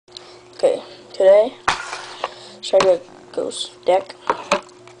today. Try a ghost deck.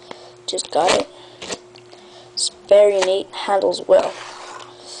 Just got it. It's very neat, handles well.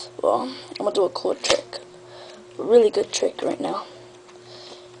 Well, I'm gonna do a cool trick. A really good trick right now.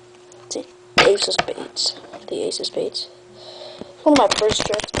 The Ace of Spades. The Ace of Spades. One of my first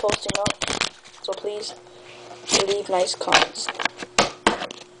tricks posting up. So please leave nice comments.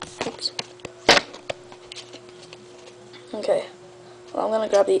 Oops. Okay. Well, I'm gonna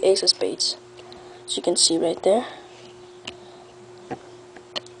grab the Ace of Spades. As you can see right there.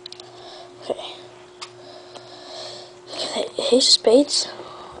 Okay. The Ace of Spades.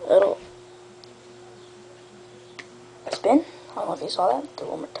 It'll spin. I don't know if you saw that. Do it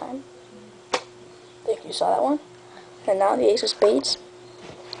one more time. I think you saw that one. And now the Ace of Spades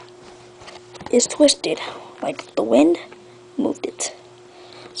is twisted. Like the wind moved it.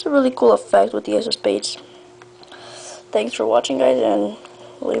 It's a really cool effect with the Ace of Spades. Thanks for watching, guys, and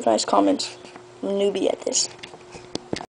leave nice comments. I'm a newbie at this.